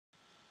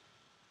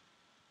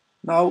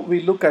Now we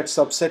look at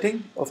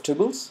subsetting of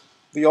tables.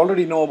 We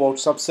already know about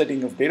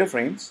subsetting of data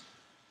frames,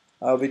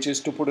 which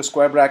is to put a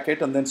square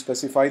bracket and then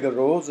specify the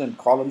rows and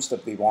columns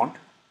that we want,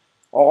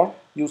 or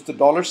use the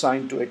dollar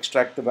sign to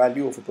extract the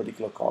value of a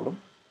particular column.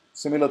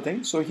 Similar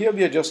thing. So here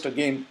we are just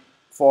again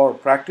for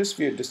practice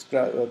we are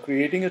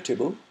creating a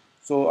table.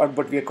 So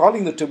but we are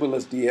calling the table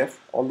as df,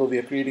 although we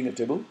are creating a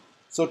table.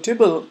 So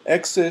table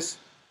x is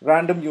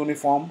random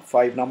uniform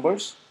 5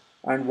 numbers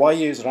and y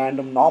is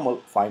random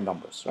normal 5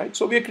 numbers, right?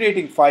 So we are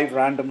creating 5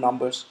 random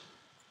numbers,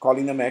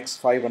 calling them x,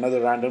 5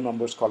 another random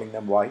numbers, calling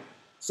them y.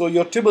 So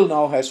your table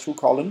now has 2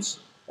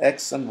 columns,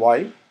 x and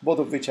y, both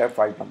of which have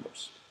 5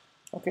 numbers.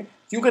 Okay,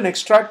 you can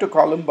extract a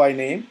column by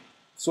name.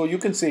 So you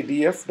can say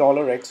df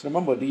 $x.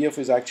 Remember, df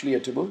is actually a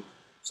table.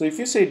 So if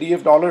you say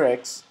df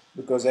 $x,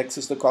 because x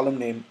is the column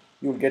name,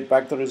 you'll get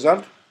back the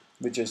result,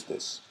 which is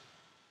this.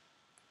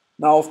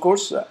 Now, of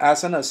course,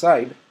 as an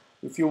aside,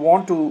 if you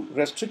want to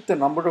restrict the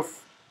number of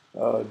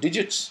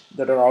digits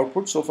that are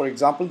output, so for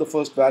example, the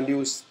first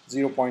value is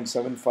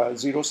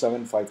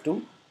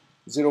 0.0752,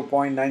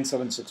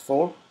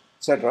 0.9764,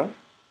 etc.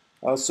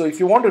 So if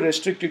you want to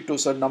restrict it to a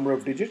certain number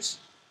of digits,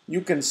 you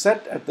can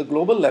set at the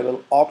global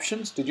level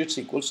options digits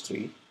equals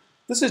 3.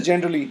 This is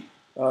generally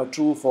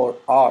true for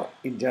R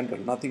in general,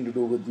 nothing to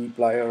do with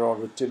dplyr or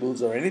with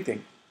tables or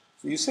anything.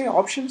 So you say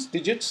options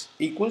digits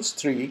equals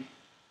 3,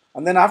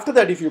 and then after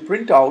that if you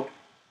print out,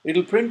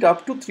 it'll print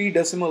up to 3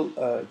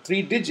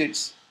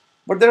 digits,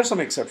 but there are some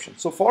exceptions.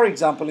 So for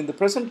example, in the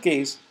present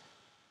case,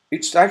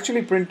 it's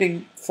actually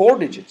printing 4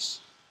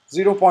 digits,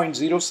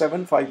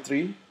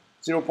 0.0753,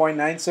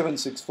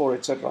 0.9764,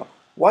 etc.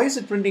 Why is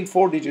it printing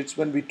 4 digits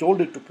when we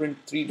told it to print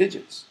 3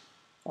 digits?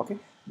 Okay,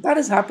 that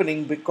is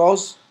happening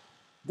because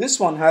this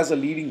one has a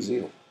leading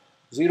 0,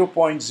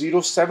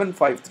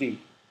 0.0753,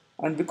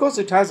 and because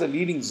it has a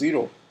leading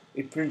 0,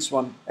 it prints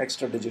 1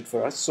 extra digit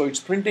for us. So it's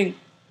printing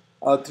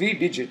 3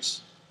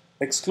 digits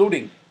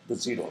excluding the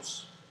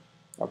zeros.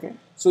 Okay,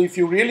 so if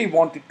you really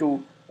wanted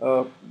to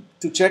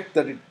check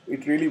that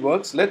it really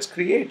works, let's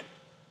create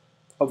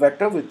a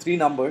vector with 3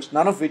 numbers,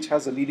 none of which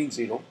has a leading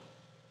 0.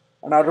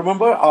 And now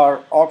remember,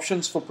 our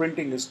options for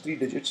printing is 3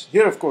 digits.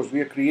 Here, of course,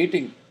 we are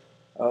creating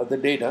the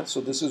data,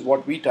 so this is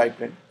what we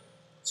typed in.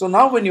 So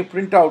now when you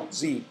print out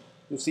z,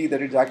 you see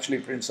that it actually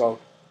prints out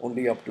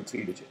only up to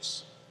 3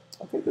 digits.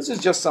 Okay, this is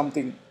just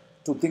something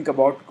to think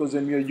about, because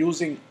when you're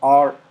using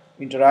R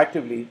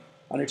interactively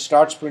and it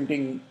starts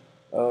printing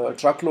a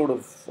truckload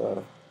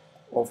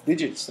of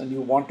digits and you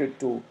want it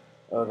to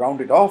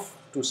round it off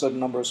to a certain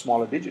number of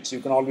smaller digits, you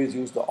can always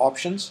use the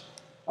options.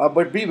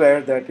 But beware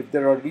that if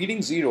there are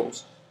leading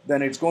zeros,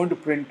 then it's going to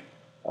print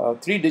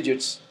 3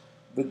 digits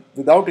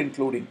without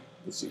including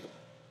the 0.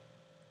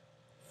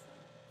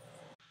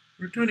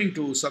 Returning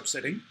to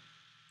subsetting,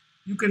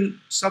 you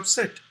can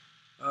subset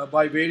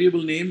by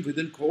variable name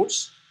within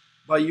quotes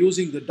by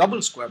using the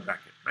double square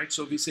bracket, right?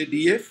 So we say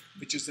df,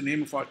 which is the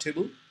name of our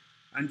table,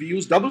 and we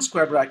use double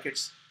square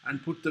brackets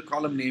and put the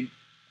column name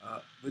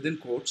within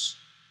quotes.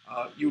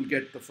 You'll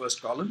get the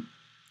first column.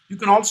 You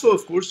can also,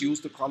 of course,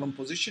 use the column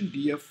position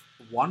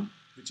df1,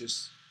 which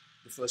is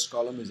the first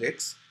column is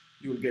x.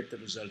 You will get the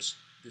results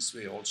this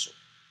way also.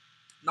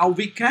 Now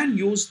we can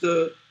use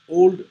the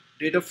old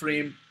data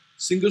frame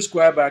single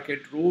square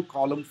bracket row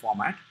column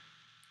format,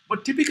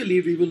 but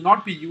typically we will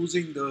not be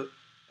using the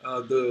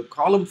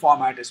column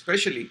format,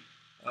 especially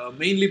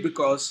mainly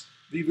because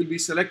we will be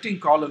selecting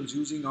columns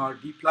using our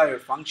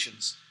dplyr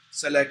functions,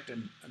 select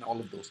and all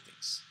of those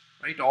things,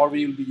 right? Or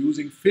we will be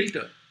using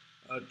filter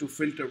to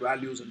filter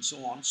values and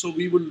so on. So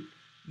we will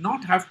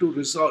not have to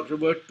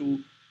revert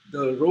to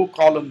the row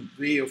column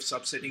way of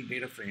subsetting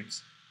data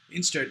frames.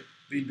 Instead,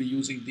 we'll be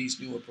using these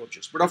new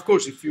approaches. But of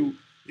course, if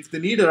the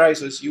need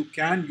arises, you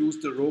can use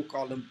the row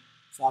column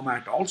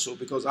format also,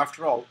 because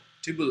after all,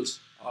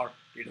 tables are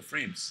data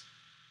frames,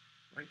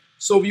 right?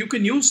 So you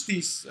can use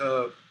these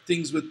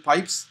things with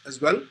pipes as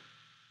well,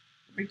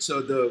 right?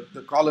 So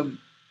the column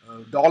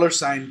dollar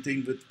sign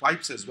thing with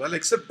pipes as well,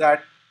 except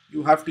that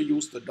you have to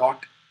use the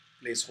dot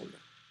placeholder,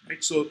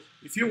 right? So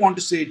if you want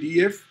to say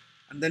df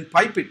and then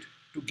pipe it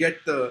to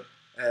get the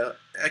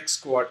x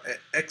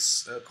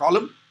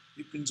column,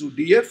 you can do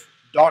df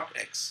dot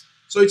x.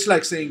 So it's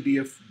like saying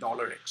df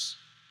 $x,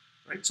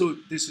 right? So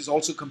this is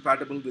also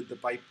compatible with the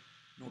pipe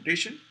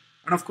notation.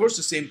 And of course,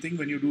 the same thing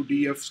when you do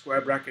df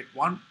square bracket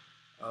 1,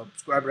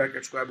 square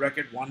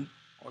bracket 1,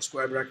 or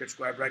square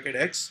bracket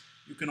x,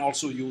 you can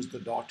also use the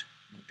dot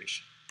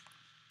notation,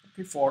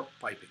 okay, for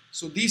piping.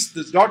 So this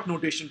dot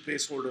notation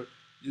placeholder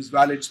is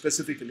valid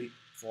specifically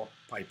for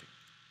piping.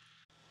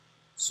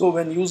 So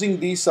when using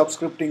these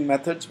subscripting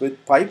methods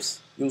with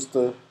pipes, use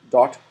the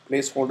dot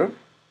placeholder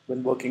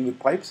when working with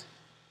pipes.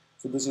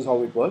 So this is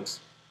how it works.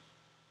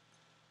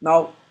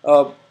 Now,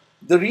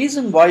 the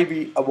reason why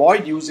we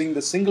avoid using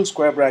the single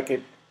square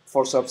bracket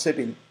for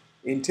subsetting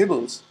in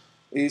tables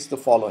is the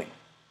following,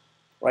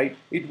 right?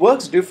 It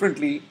works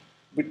differently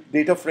with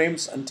data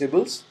frames and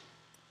tables.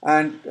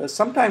 And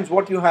sometimes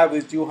what you have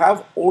is you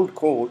have old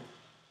code,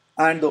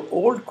 and the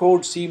old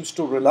code seems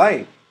to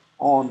rely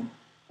on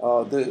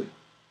the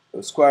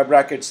square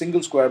bracket,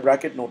 single square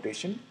bracket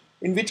notation,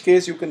 in which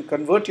case you can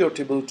convert your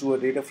table to a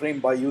data frame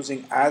by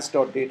using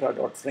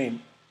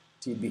as.data.frame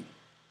TB.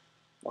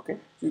 Okay,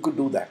 so you could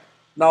do that.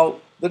 Now,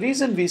 the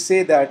reason we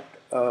say that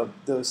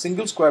the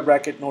single square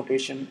bracket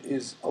notation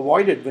is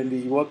avoided when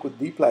we work with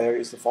dplyr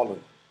is the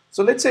following.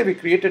 So let's say we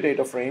create a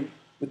data frame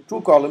with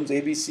two columns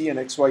ABC and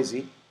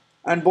XYZ,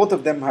 and both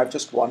of them have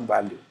just one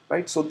value,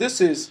 right? So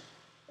this is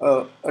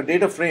a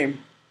data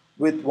frame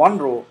with one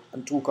row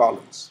and two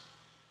columns.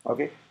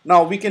 Okay.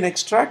 Now we can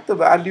extract the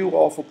value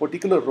of a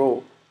particular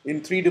row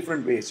in three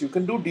different ways. You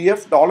can do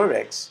df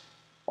 $x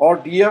or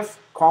df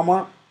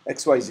comma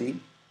XYZ,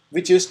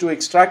 which is to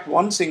extract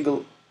one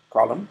single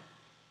column.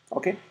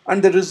 Okay,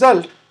 and the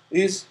result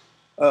is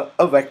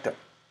a vector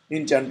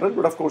in general,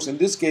 but of course in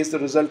this case the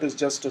result is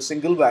just a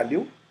single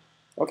value.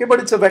 Okay, but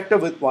it's a vector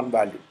with one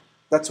value.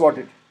 That's what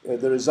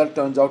the result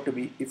turns out to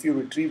be if you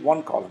retrieve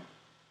one column.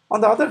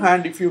 On the other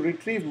hand, if you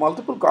retrieve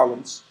multiple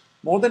columns,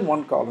 more than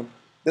one column,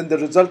 then the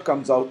result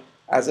comes out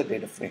as a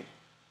data frame.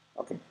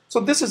 Okay, so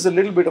this is a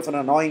little bit of an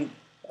annoying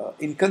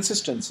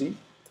inconsistency,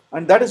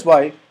 and that is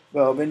why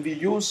when we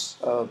use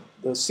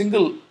the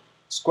single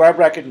square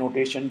bracket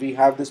notation, we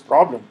have this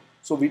problem.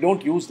 So we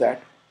don't use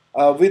that.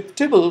 With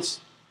tables,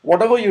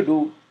 whatever you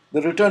do,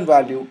 the return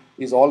value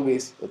is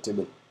always a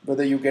table.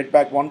 Whether you get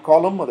back one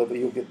column or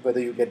whether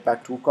you get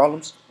back two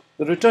columns,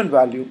 the return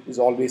value is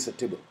always a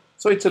table.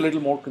 So it's a little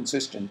more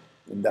consistent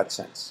in that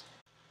sense.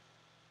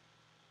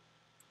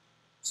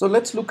 So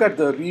let's look at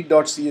the read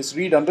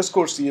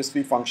underscore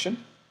CSV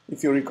function.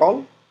 If you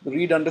recall, the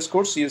read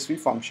underscore CSV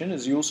function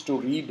is used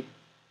to read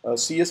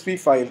CSV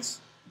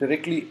files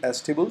directly as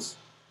tables,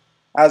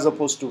 as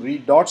opposed to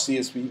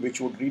read.csv,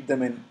 which would read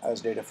them in as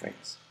data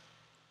frames.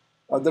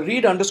 The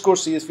read underscore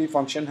CSV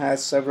function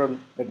has several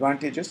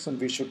advantages, and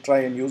we should try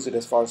and use it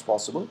as far as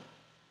possible,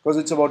 because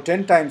it's about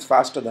 10 times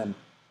faster than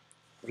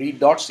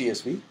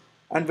read.csv.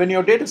 And when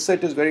your data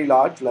set is very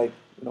large, like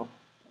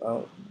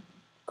a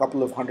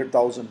couple of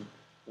 100,000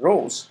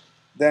 rows,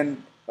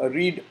 then a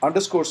read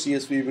underscore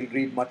CSV will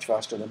read much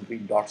faster than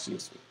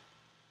read.csv.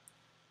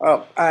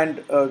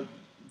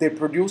 They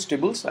produce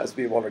tables, as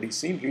we've already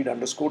seen. Read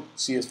underscore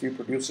CSV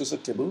produces a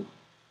table.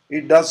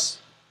 It does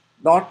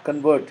not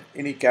convert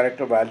any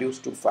character values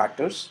to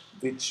factors,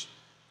 which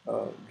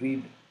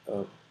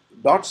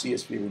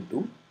read.csv will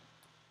do.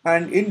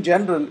 And in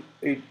general,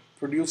 it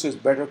produces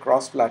better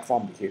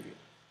cross-platform behavior,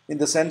 in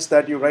the sense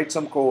that you write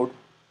some code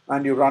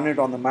and you run it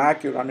on the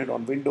Mac, you run it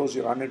on Windows,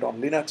 you run it on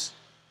Linux,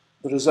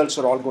 the results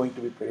are all going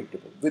to be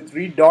predictable. With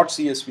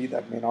read.csv,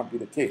 that may not be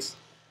the case,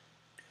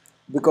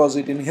 because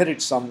it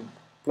inherits some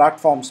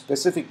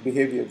platform-specific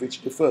behavior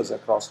which differs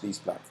across these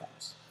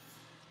platforms.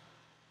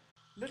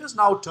 Let us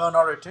now turn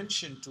our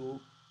attention to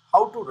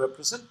how to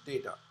represent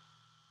data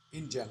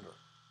in general.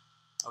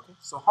 Okay,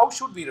 so how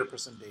should we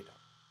represent data?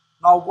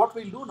 Now, what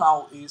we'll do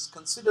now is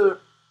consider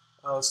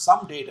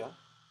some data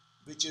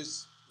which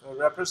is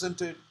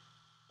represented,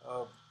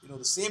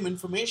 the same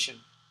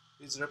information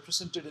is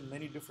represented in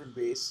many different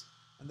ways,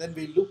 and then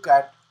we look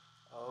at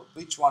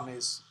which one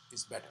is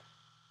better.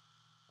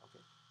 Okay,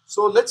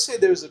 so let's say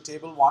there is a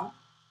table 1,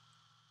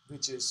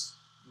 which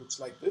looks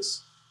like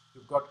this.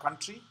 You've got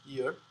country,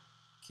 year,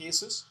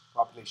 cases,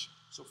 population.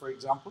 So for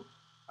example,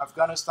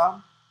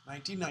 Afghanistan,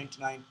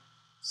 1999,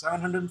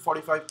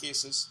 745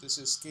 cases. This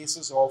is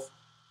cases of,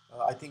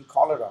 I think,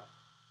 cholera,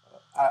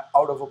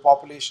 out of a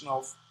population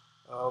of,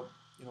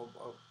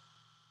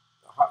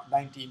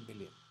 19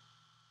 million.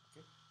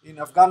 Okay. In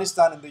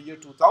Afghanistan in the year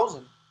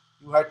 2000,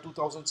 you had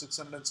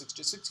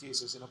 2,666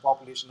 cases in a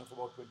population of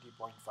about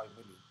 20.5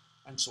 million,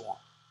 and so on.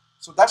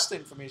 So that's the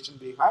information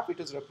they have. It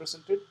is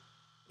represented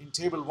in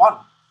table 1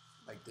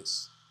 like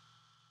this.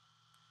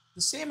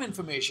 The same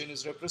information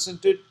is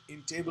represented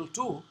in table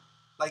 2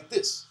 like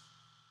this.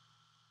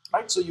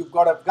 Right? So you've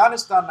got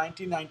Afghanistan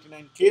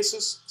 1999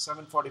 cases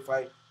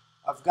 745,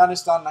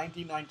 Afghanistan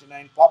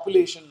 1999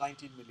 population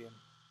 19 million,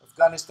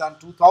 Afghanistan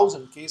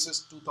 2000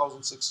 cases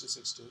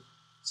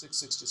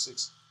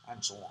 2,666,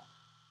 and so on.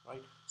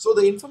 Right? So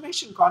the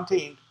information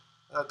contained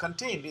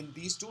in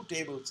these two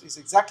tables is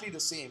exactly the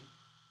same,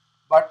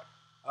 but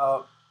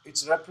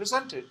it's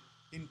represented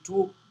in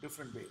two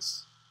different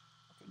ways.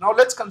 Okay. Now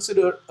let's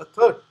consider a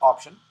third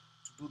option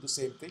to do the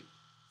same thing.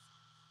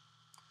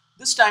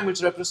 This time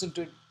it's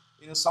represented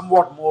in a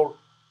somewhat more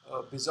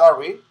bizarre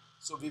way.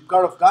 So we've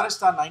got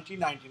Afghanistan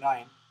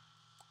 1999,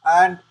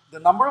 and the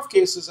number of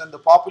cases and the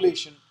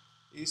population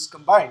is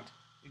combined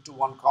into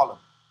one column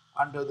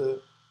under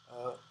the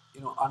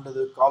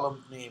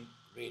column name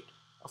rate.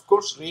 Of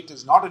course, rate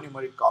is not a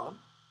numeric column.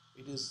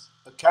 It is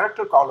a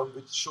character column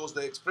which shows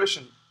the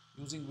expression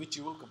using which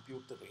you will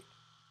compute the rate.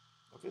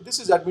 Okay, this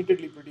is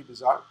admittedly pretty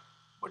bizarre,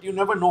 but you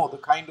never know the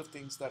kind of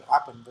things that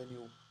happen when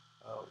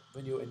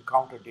you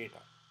encounter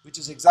data, which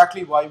is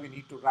exactly why we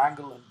need to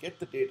wrangle and get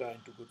the data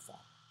into good form.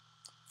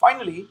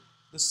 Finally,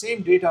 the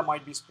same data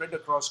might be spread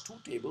across two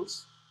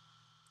tables,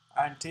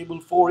 and table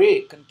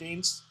 4a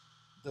contains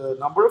the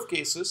number of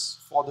cases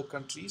for the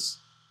countries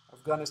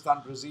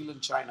Afghanistan, Brazil,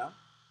 and China,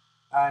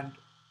 and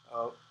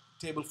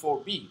table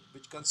 4b,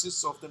 which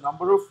consists of the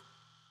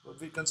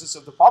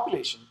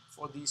population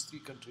for these three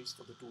countries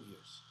for the 2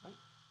 years. Right?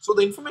 So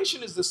the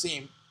information is the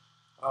same.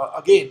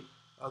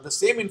 The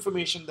same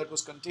information that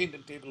was contained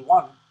in table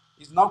 1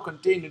 is now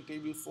contained in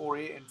table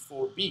 4a and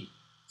 4b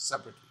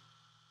separately.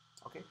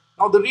 Okay.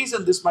 Now the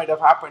reason this might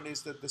have happened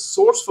is that the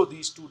source for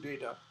these two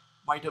data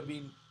might have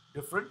been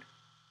different,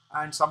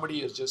 and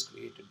somebody has just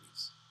created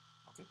these.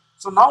 Okay.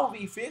 So now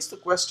we face the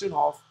question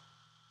of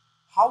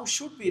how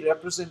should we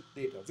represent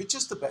data? Which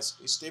is the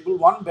best? Is table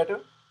 1 better,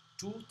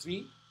 2,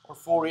 3, or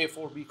 4A,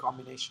 4B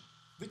combination?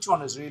 Which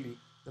one is really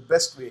the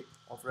best way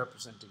of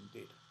representing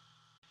data?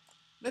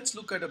 Let's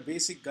look at a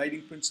basic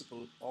guiding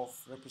principle of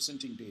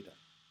representing data.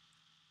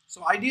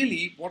 So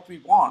ideally, what we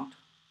want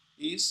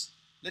is,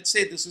 let's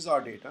say this is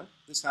our data.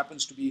 This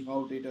happens to be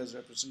how data is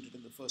represented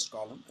in the first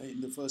column,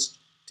 in the first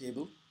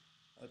table,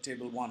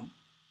 table 1.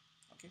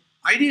 Okay.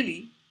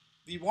 Ideally,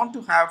 we want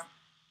to have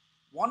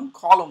one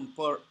column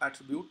per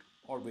attribute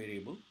or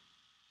variable,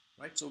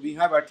 right? So we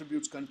have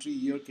attributes country,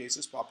 year,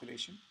 cases,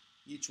 population.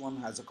 Each one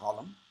has a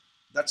column.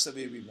 That's the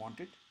way we want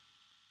it.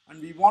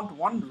 And we want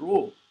one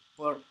row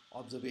per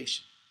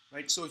observation,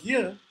 right? So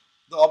here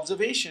the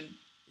observation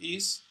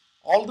is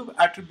all the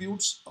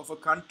attributes of a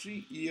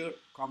country, year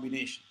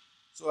combination.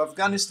 So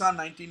Afghanistan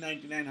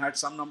 1999 had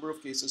some number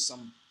of cases,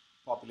 some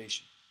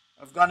population.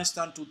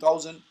 Afghanistan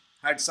 2000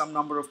 had some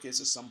number of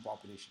cases, some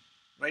population,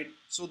 right?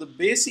 So the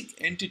basic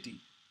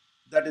entity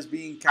that is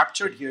being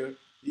captured here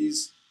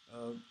is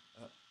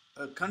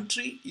a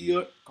country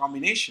year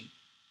combination,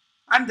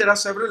 and there are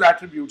several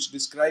attributes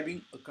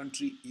describing a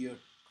country year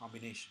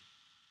combination.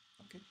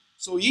 Okay,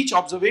 so each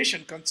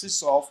observation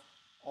consists of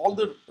all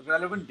the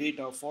relevant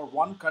data for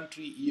one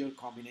country year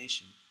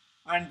combination,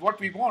 and what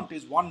we want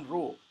is one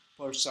row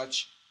per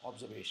such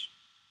observation.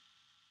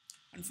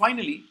 And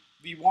finally,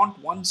 we want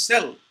one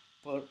cell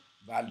per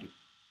value,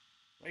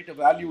 right? A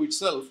value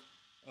itself,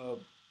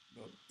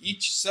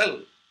 each cell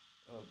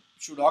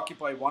should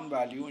occupy one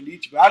value, and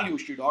each value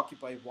should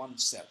occupy one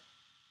cell.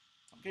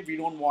 Okay, we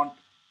don't want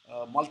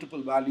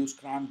multiple values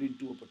crammed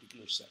into a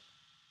particular cell,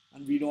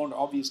 and we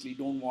obviously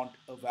don't want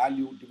a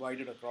value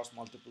divided across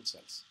multiple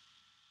cells.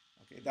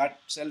 Okay, that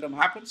seldom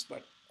happens,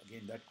 but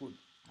again, that could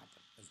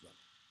happen as well.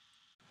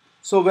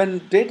 So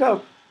when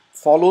data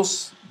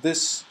follows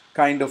this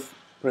kind of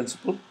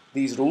principle,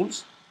 these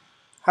rules,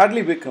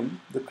 Hadley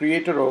Wickham, the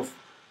creator of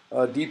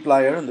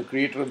dplyr and the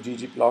creator of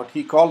ggplot,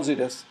 he calls it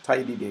as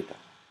tidy data,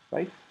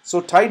 right? So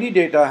tidy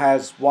data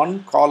has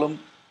one column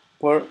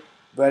per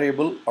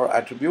variable or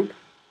attribute,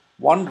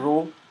 one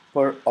row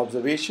per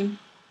observation,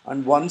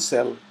 and one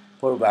cell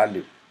per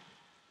value.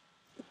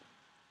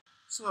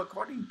 So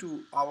according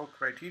to our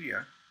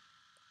criteria,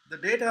 the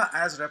data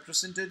as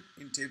represented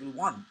in table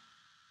 1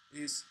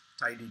 is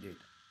tidy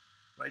data,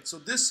 right? So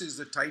this is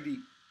the tidy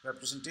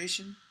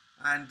representation,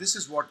 and this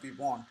is what we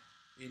want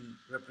in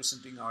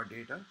representing our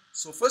data.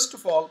 So first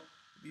of all,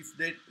 if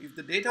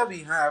the data we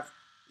have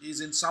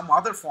is in some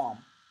other form,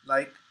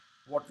 like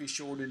what we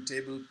showed in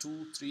table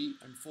 2, 3,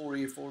 and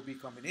 4A,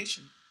 4B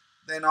combination,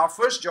 then our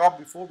first job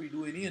before we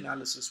do any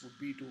analysis would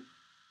be to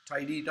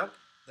tidy it up,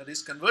 that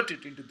is, convert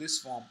it into this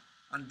form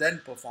and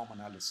then perform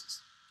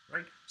analysis,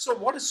 right? So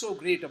what is so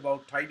great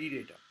about tidy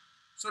data?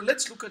 So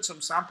let's look at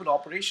some sample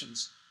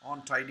operations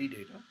on tidy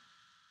data.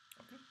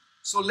 Okay.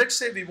 So let's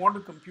say we want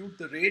to compute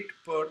the rate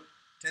per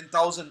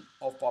 10,000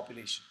 of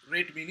population,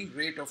 rate meaning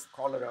rate of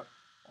cholera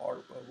or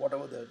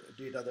whatever the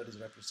data that is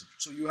represented.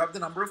 So you have the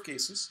number of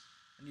cases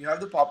and you have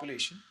the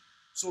population.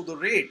 So the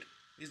rate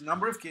is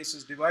number of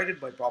cases divided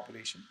by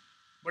population,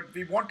 but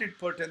we want it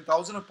per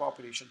 10,000 of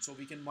population, so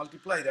we can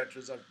multiply that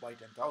result by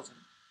 10,000.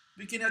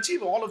 We can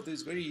achieve all of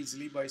this very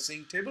easily by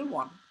saying table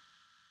 1,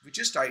 which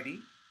is tidy,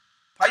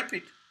 pipe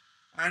it,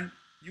 and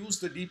use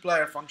the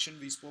dplyr function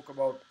we spoke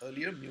about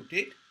earlier,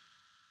 mutate,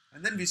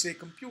 and then we say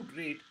compute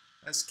rate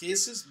as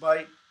cases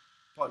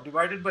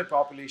divided by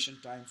population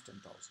times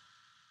 10,000.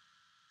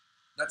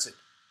 That's it.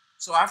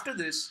 So after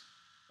this,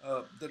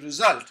 the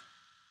result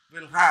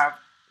will have,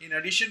 in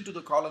addition to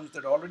the columns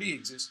that already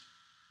exist,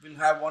 we'll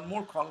have one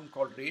more column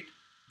called rate,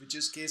 which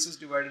is cases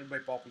divided by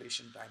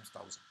population times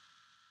 1,000.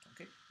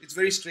 Okay, it's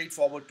very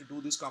straightforward to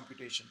do this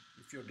computation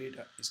if your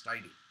data is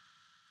tidy.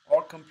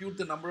 Or compute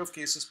the number of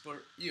cases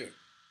per year,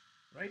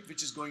 right,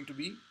 which is going to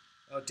be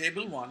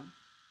table 1,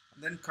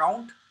 and then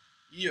count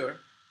year,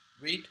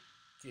 weight,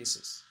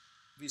 cases.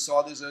 We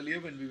saw this earlier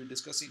when we were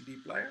discussing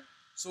dplyr.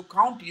 So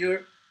count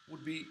year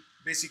would be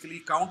basically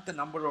count the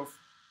number of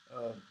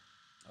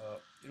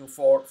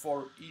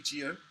for each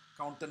year,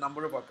 count the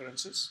number of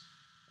occurrences,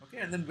 okay,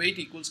 and then weight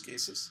equals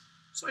cases.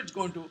 So it's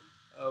going to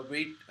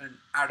weight and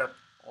add up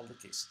all the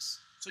cases.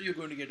 So you're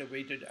going to get a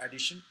weighted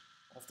addition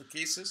of the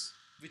cases,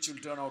 which will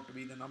turn out to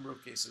be the number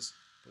of cases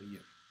per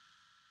year,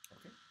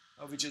 okay,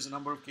 which is the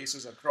number of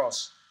cases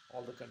across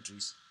all the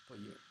countries per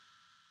year.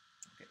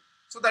 Okay,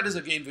 so that is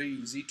again very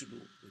easy to do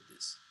with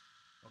this.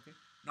 Okay,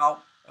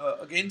 now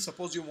again,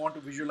 suppose you want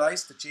to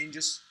visualize the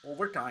changes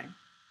over time,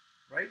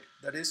 right?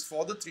 That is,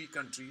 for the three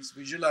countries,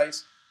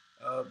 visualize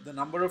the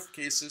number of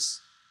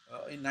cases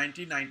in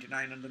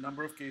 1999 and the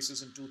number of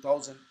cases in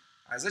 2000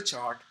 as a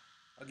chart,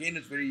 again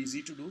it's very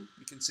easy to do.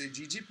 We can say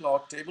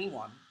ggplot table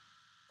 1,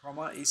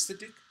 comma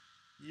aesthetic,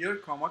 year,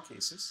 comma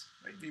cases,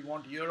 right? We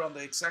want year on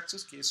the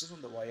x-axis, cases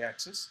on the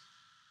y-axis.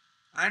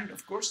 And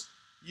of course,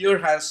 year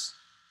has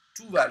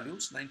two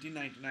values,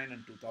 1999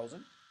 and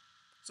 2000.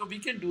 So we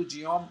can do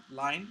geom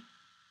line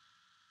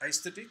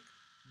aesthetic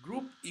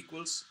group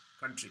equals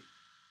country,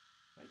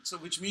 right? So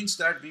which means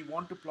that we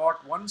want to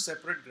plot one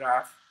separate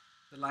graph,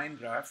 the line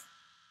graph,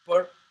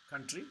 per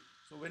country.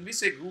 So when we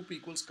say group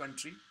equals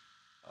country,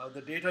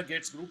 the data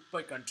gets grouped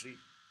by country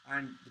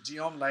and the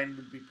geom line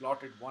will be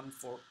plotted one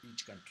for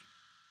each country.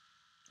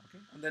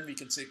 Okay, and then we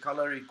can say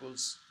color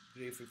equals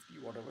gray 50,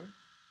 whatever.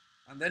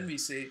 And then we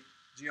say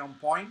geom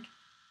point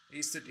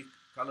aesthetic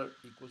color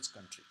equals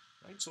country,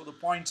 right? So the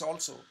points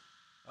also,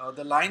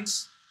 the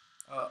lines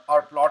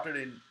are plotted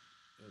in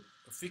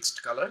a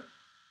fixed color,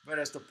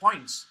 whereas the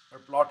points are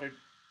plotted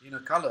in a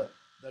color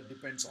that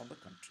depends on the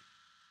country.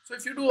 So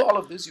if you do all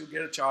of this, you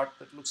get a chart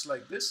that looks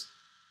like this.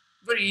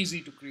 Very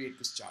easy to create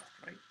this chart,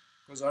 right?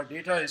 Because our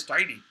data is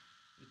tidy.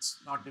 It's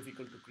not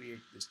difficult to create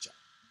this chart.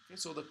 Okay,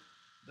 so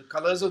the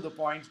colors of the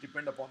points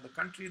depend upon the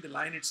country. The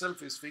line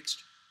itself is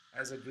fixed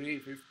as a gray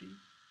 50.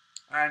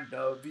 And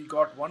we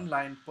got one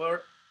line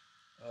per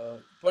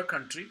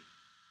country.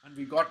 And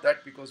we got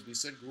that because we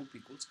said group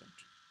equals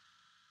country.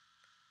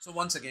 So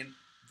once again,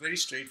 very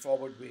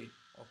straightforward way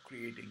of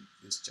creating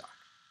this chart.